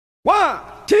1,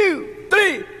 2,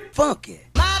 3, funk it.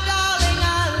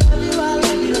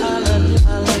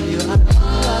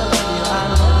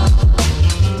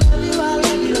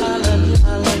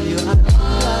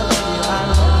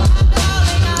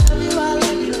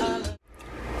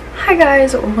 Hi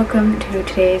guys, welcome to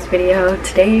today's video.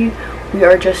 Today we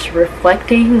are just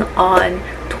reflecting on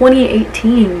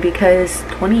 2018 because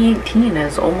 2018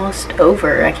 is almost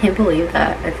over. I can't believe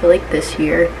that. I feel like this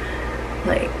year,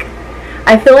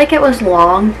 I feel like it was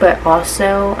long, but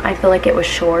also I feel like it was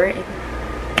short.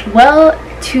 Well,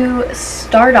 to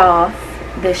start off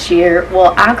this year,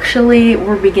 well actually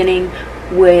we're beginning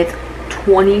with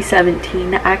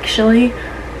 2017 actually.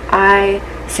 I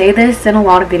say this in a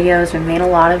lot of videos and made a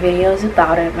lot of videos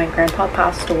about it. My grandpa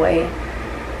passed away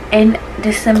in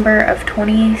December of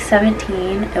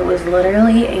 2017. It was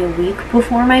literally a week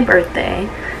before my birthday,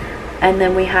 and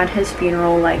then we had his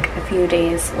funeral like a few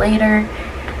days later.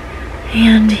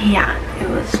 And yeah, it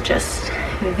was just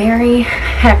very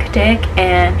hectic,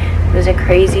 and it was a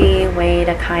crazy way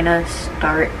to kind of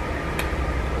start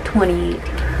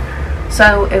 2018.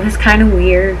 So it was kind of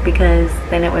weird because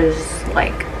then it was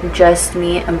like just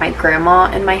me and my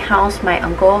grandma in my house. My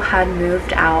uncle had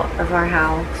moved out of our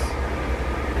house,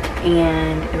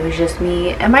 and it was just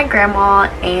me and my grandma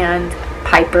and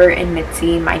Piper and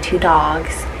Mitzi, my two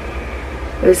dogs.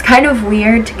 It was kind of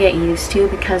weird to get used to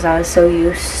because I was so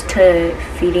used to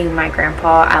feeding my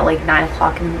grandpa at like 9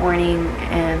 o'clock in the morning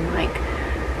and like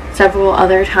several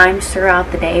other times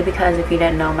throughout the day, because if you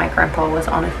didn't know, my grandpa was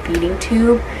on a feeding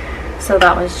tube. So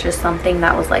that was just something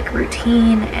that was like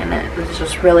routine, and it was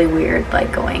just really weird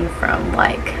like going from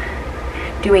like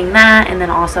doing that and then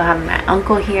also having my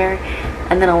uncle here,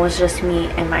 and then it was just me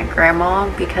and my grandma,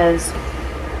 because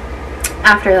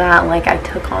after that like I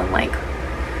took on like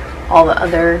all the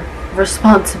other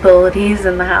responsibilities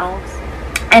in the house.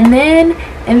 And then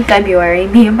in February,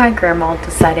 me and my grandma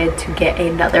decided to get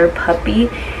another puppy,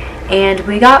 and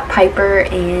we got Piper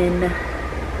in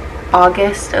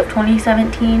August of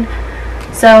 2017.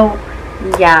 So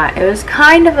yeah, it was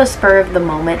kind of a spur of the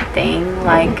moment thing.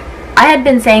 Like, I had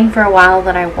been saying for a while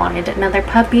that I wanted another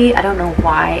puppy. I don't know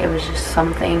why, it was just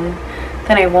something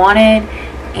that I wanted.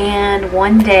 And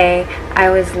one day I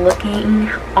was looking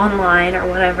online or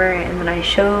whatever, and then I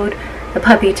showed the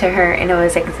puppy to her, and it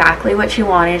was exactly what she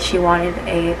wanted. She wanted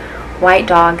a white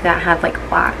dog that had like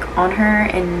black on her,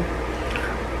 and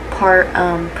part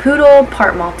poodle,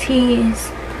 part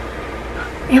Maltese.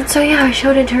 And so yeah, I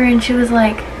showed it to her and she was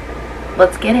like,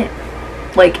 let's get it.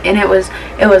 Like, and it was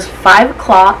 5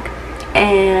 o'clock,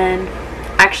 and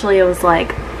actually it was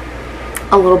like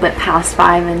a little bit past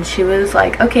 5, and she was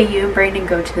like, okay, you and Brandon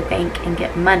go to the bank and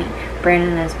get money.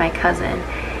 Brandon is my cousin.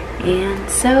 And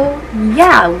so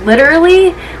yeah,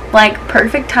 literally like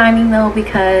perfect timing though,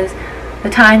 because the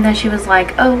time that she was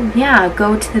like, oh yeah,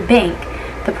 go to the bank,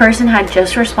 the person had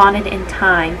just responded in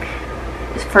time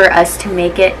for us to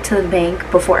make it to the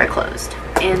bank before it closed.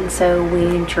 And so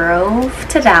we drove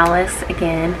to Dallas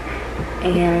again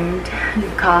and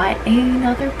got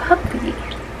another puppy.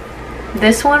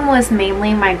 This one was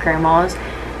mainly my grandma's,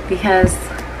 because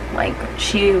like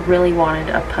she really wanted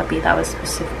a puppy that was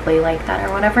specifically like that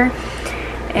or whatever.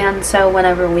 And so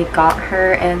whenever we got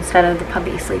her, instead of the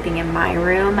puppy sleeping in my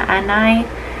room at night,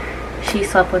 she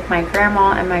slept with my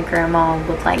grandma, and my grandma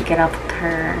would like get up with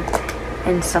her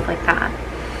and stuff like that.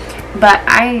 But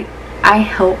I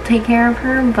helped take care of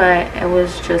her, but it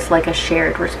was just like a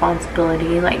shared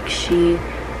responsibility. Like, she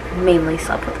mainly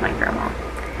slept with my grandma.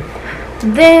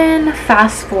 Then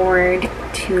fast forward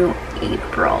to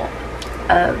April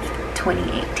of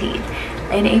 2018.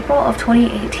 In April of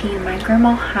 2018, my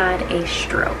grandma had a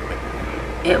stroke.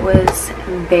 It was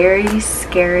very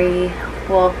scary.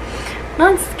 Well,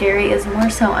 not scary, it's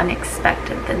more so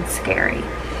unexpected than scary.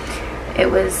 It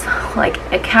was like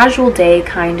a casual day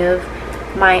kind of.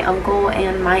 My uncle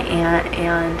and my aunt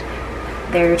and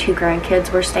their 2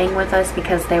 grandkids were staying with us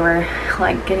because they were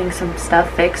like getting some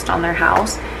stuff fixed on their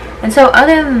house. And so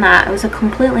other than that, it was a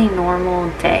completely normal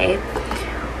day.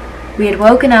 We had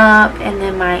woken up, and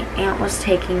then my aunt was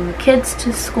taking the kids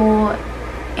to school,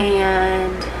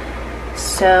 and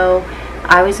so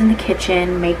I was in the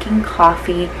kitchen making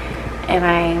coffee, and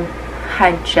I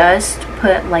had just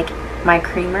put like my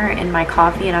creamer in my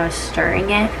coffee and I was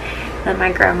stirring it. Then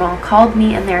my grandma called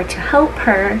me in there to help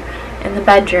her in the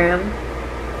bedroom,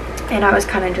 and I was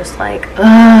kind of just like,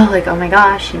 ugh, like, oh my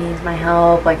gosh, she needs my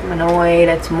help. Like, I'm annoyed,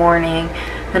 it's morning.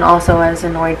 And also I was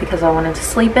annoyed because I wanted to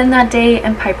sleep in that day,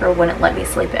 and Piper wouldn't let me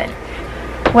sleep in.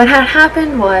 What had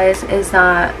happened is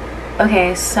that,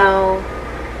 okay, so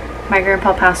my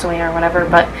grandpa passed away or whatever,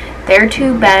 but their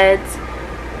 2 beds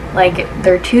like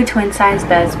they're 2 twin-size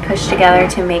beds pushed together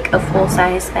to make a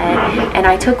full-size bed, and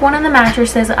I took one of the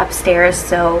mattresses upstairs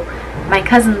so my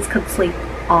cousins could sleep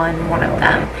on one of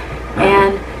them.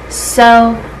 And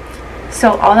so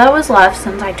all that was left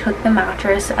since I took the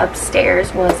mattress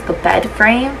upstairs was the bed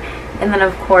frame, and then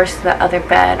of course the other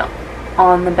bed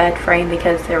on the bed frame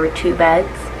because there were 2 beds.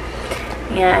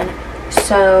 And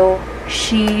so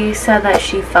she said that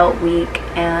she felt weak,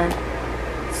 and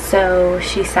so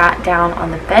she sat down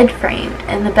on the bed frame,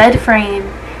 and the bed frame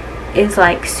is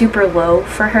like super low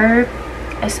for her,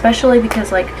 especially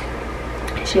because like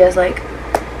she has like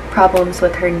problems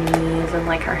with her knees and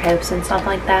like her hips and stuff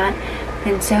like that.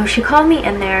 And so she called me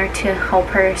in there to help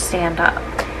her stand up,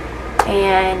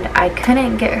 and I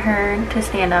couldn't get her to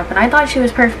stand up, and I thought she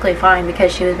was perfectly fine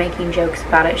because she was making jokes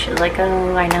about it. She was like,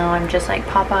 oh, I know, I'm just like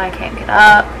Papa, I can't get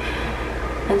up.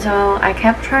 And so I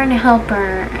kept trying to help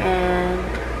her,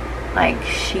 and like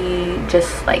she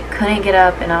just like couldn't get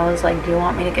up, and I was like, do you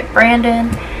want me to get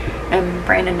Brandon? And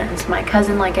Brandon is my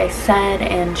cousin, like I said,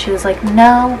 and she was like,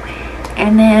 no.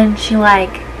 And then she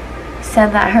like said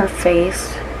that her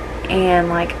face and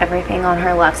like everything on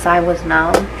her left side was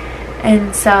numb,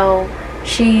 and so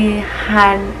she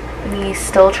had me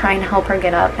still trying to help her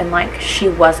get up, and like she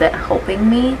wasn't helping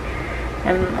me,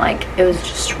 and like it was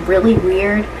just really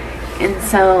weird. And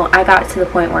so I got to the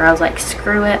point where I was like,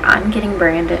 screw it, I'm getting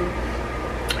Brandon.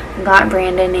 Got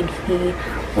Brandon, and he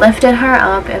lifted her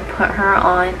up and put her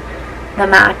on the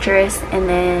mattress, and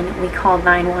then we called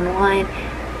 911.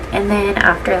 And then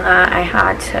after that I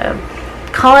had to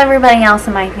call everybody else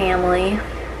in my family,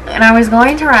 and I was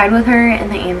going to ride with her in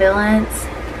the ambulance.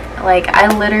 Like I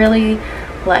literally,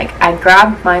 like I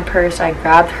grabbed my purse, I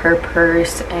grabbed her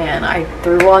purse, and I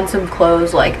threw on some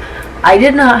clothes. Like I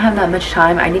did not have that much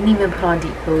time. I didn't even put on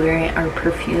deodorant or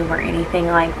perfume or anything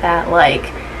like that.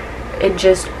 Like it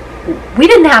just, we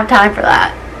didn't have time for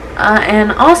that.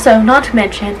 And also, not to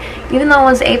mention, even though it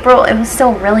was April, it was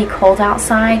still really cold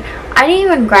outside. I didn't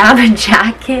even grab a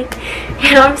jacket,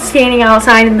 and I'm standing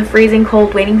outside in the freezing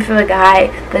cold waiting for the guy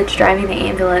that's driving the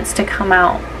ambulance to come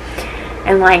out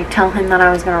and like tell him that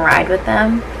I was gonna ride with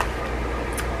them.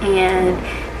 And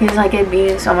he was like, it'd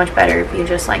be so much better if you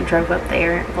just like drove up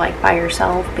there like by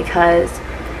yourself, because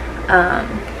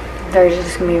they're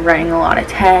just gonna be running a lot of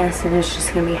tests and it's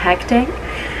just gonna be hectic.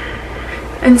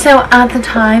 And so at the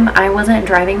time I wasn't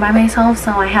driving by myself,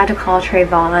 so I had to call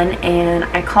Trayvon, and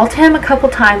I called him a couple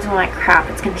times. I'm like, crap,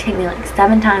 it's gonna take me like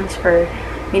 7 times for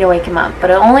me to wake him up,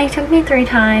 but it only took me 3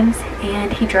 times,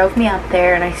 and he drove me up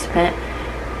there, and I spent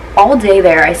all day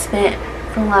there. I spent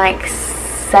from like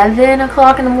 7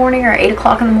 o'clock in the morning or 8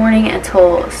 o'clock in the morning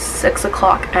until 6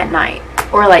 o'clock at night,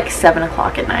 or like 7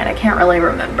 o'clock at night. I can't really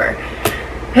remember.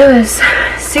 It was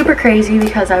super crazy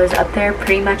because I was up there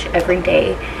pretty much every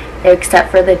day, except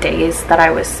for the days that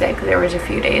I was sick. There was a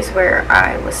few days where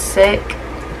I was sick,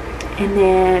 and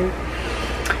then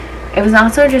it was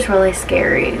also just really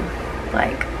scary,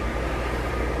 like,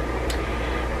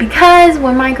 because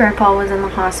when my grandpa was in the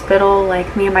hospital,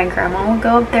 like, me and my grandma would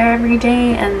go up there every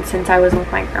day, and since I was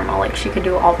with my grandma, like, she could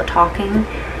do all the talking,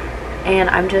 and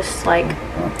I'm just like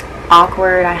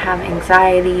awkward, I have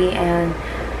anxiety, and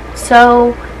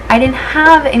so I didn't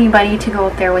have anybody to go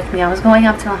up there with me. I was going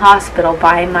up to the hospital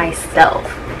by myself,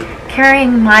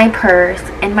 carrying my purse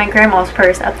and my grandma's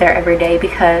purse up there every day,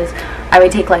 because I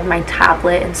would take like my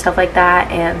tablet and stuff like that,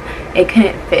 and it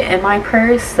couldn't fit in my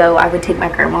purse, so I would take my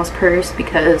grandma's purse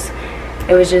because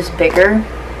it was just bigger.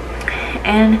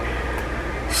 And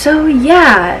so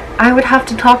yeah, I would have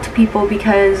to talk to people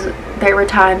because there were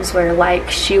times where like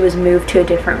she was moved to a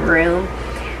different room,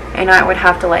 and I would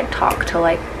have to like talk to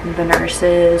like the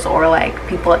nurses or like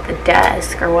people at the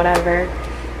desk or whatever.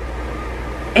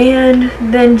 And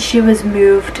then she was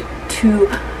moved to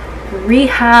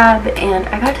rehab, and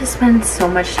I got to spend so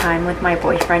much time with my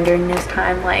boyfriend during this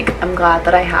time. Like, I'm glad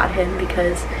that I had him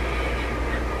because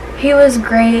he was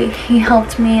great. He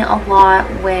helped me a lot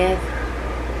with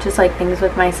just like things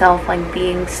with myself, like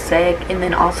being sick, and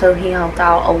then also he helped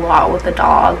out a lot with the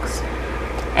dogs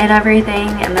and everything.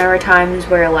 And there were times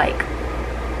where like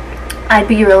I'd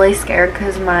be really scared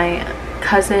because my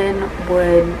cousin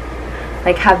would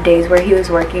like have days where he was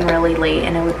working really late,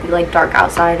 and it would be like dark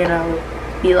outside, and I would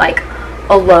be like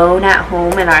alone at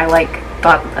home, and I like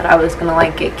thought that I was gonna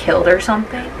like get killed or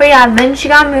something. But yeah, then she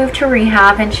got moved to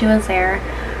rehab, and she was there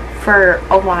for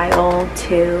a while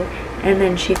too, and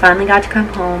then she finally got to come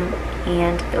home,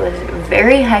 and it was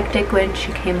very hectic when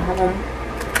she came home,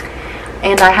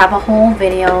 and I have a whole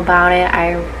video about it.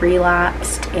 I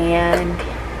relapsed, and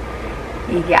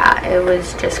yeah, it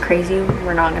was just crazy.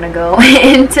 We're not gonna go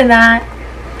into that.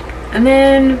 And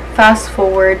then fast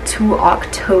forward to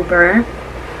October.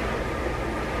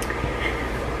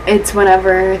 It's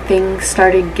whenever things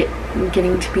started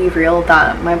getting to be real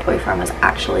that my boyfriend was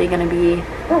actually going to be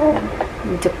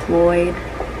deployed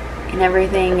and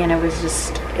everything, and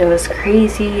it was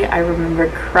crazy. I remember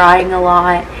crying a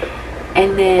lot,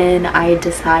 and then I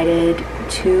decided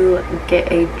to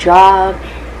get a job.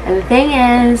 And the thing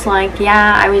is, like,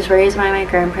 yeah, I was raised by my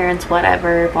grandparents,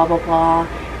 whatever, blah blah blah,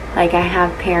 like I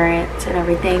have parents and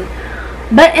everything,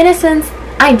 but in a sense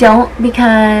I don't,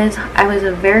 because I was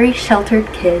a very sheltered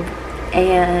kid,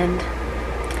 and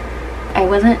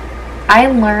I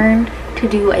learned to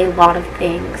do a lot of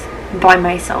things by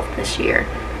myself this year.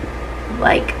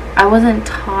 Like, I wasn't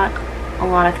taught a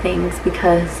lot of things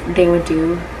because they would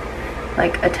do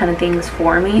like a ton of things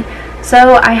for me,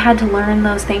 so I had to learn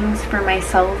those things for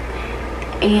myself,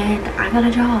 and I got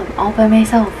a job all by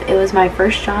myself. It was my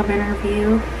first job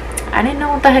interview. I didn't know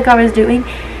what the heck I was doing,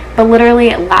 but literally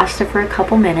it lasted for a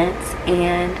couple minutes,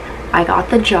 and I got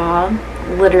the job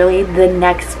literally the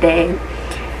next day.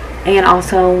 And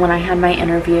also when I had my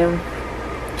interview,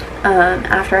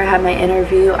 after I had my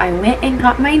interview, I went and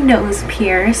got my nose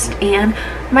pierced and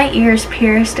my ears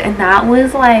pierced, and that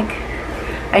was like,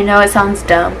 I know it sounds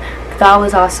dumb, but that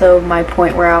was also my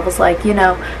point where I was like, you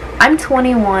know, I'm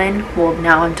 21, well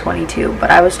now I'm 22,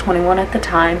 but I was 21 at the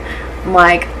time. I'm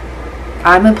like,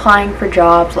 I'm applying for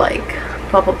jobs, like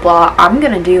blah blah blah, I'm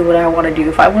gonna do what I want to do.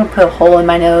 If I want to put a hole in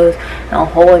my nose and a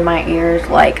hole in my ears,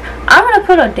 like, I'm gonna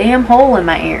put a damn hole in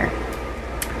my ear.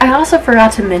 I also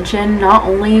forgot to mention, not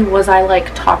only was I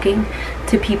like talking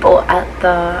to people at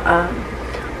the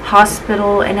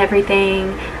hospital and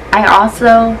everything, I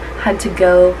also had to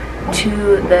go to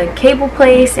the cable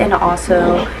place and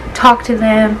also talk to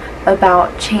them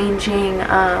about changing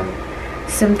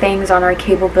some things on our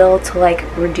cable bill to like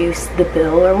reduce the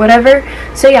bill or whatever.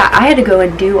 So yeah, I had to go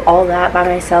and do all that by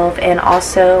myself, and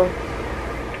also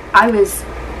I was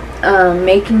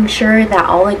making sure that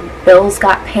all like bills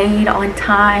got paid on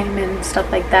time and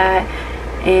stuff like that.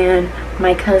 And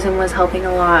my cousin was helping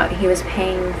a lot. He was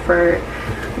paying for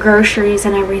groceries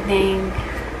and everything.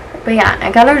 But yeah,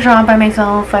 I got a job by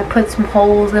myself. I put some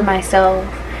holes in myself.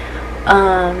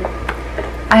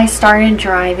 I started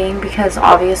driving because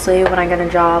obviously when I get a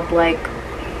job, like,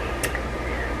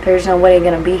 there's nobody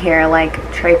gonna be here. Like,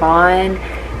 Trayvon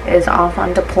is off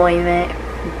on deployment.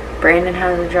 Brandon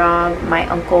has a job. My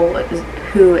uncle,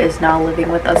 who is now living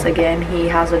with us again, he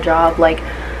has a job. Like,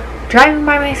 driving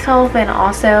by myself, and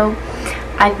also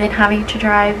I've been having to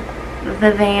drive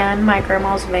the van, my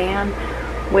grandma's van,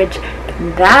 which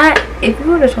that, if you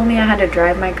would have told me I had to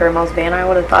drive my grandma's van, I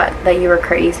would have thought that you were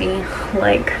crazy.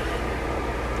 Like,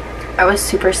 I was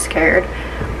super scared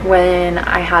when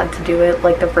I had to do it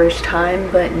like the first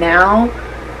time, but now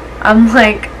I'm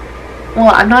like, well,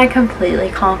 I'm not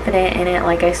completely confident in it.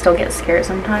 Like, I still get scared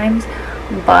sometimes,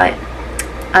 but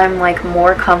I'm like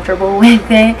more comfortable with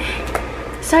it.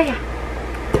 So yeah,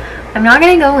 I'm not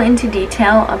gonna go into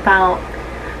detail about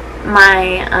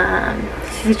my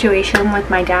situation with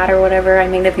my dad or whatever. I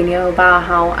made a video about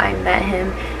how I met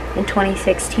him in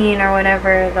 2016 or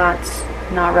whatever. That's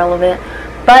not relevant.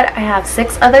 But I have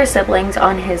 6 other siblings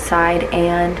on his side,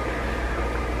 and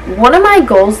one of my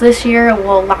goals this year,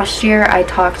 well, last year I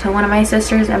talked to one of my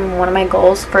sisters, and one of my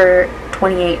goals for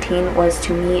 2018 was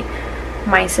to meet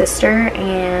my sister,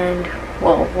 and,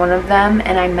 well, one of them,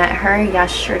 and I met her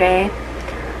yesterday.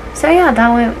 So yeah,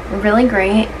 that went really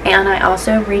great. And I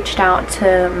also reached out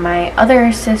to my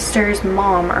other sister's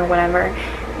mom or whatever,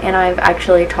 and I've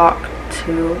actually talked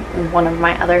to one of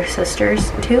my other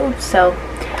sisters too, so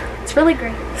it's really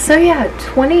great. So yeah,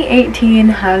 2018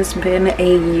 has been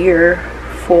a year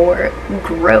for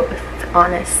growth,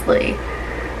 honestly.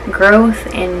 Growth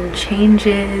and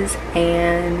changes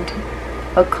and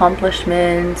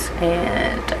accomplishments,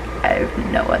 and I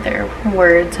have no other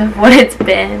words of what it's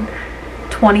been.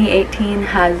 2018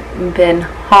 has been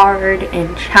hard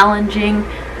and challenging,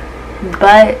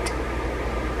 but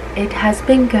it has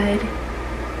been good.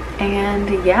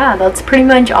 And yeah, that's pretty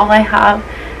much all I have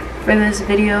for this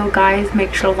video, guys.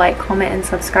 Make sure to like, comment, and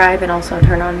subscribe, and also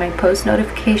turn on my post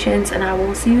notifications, and I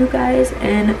will see you guys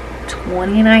in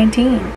 2019.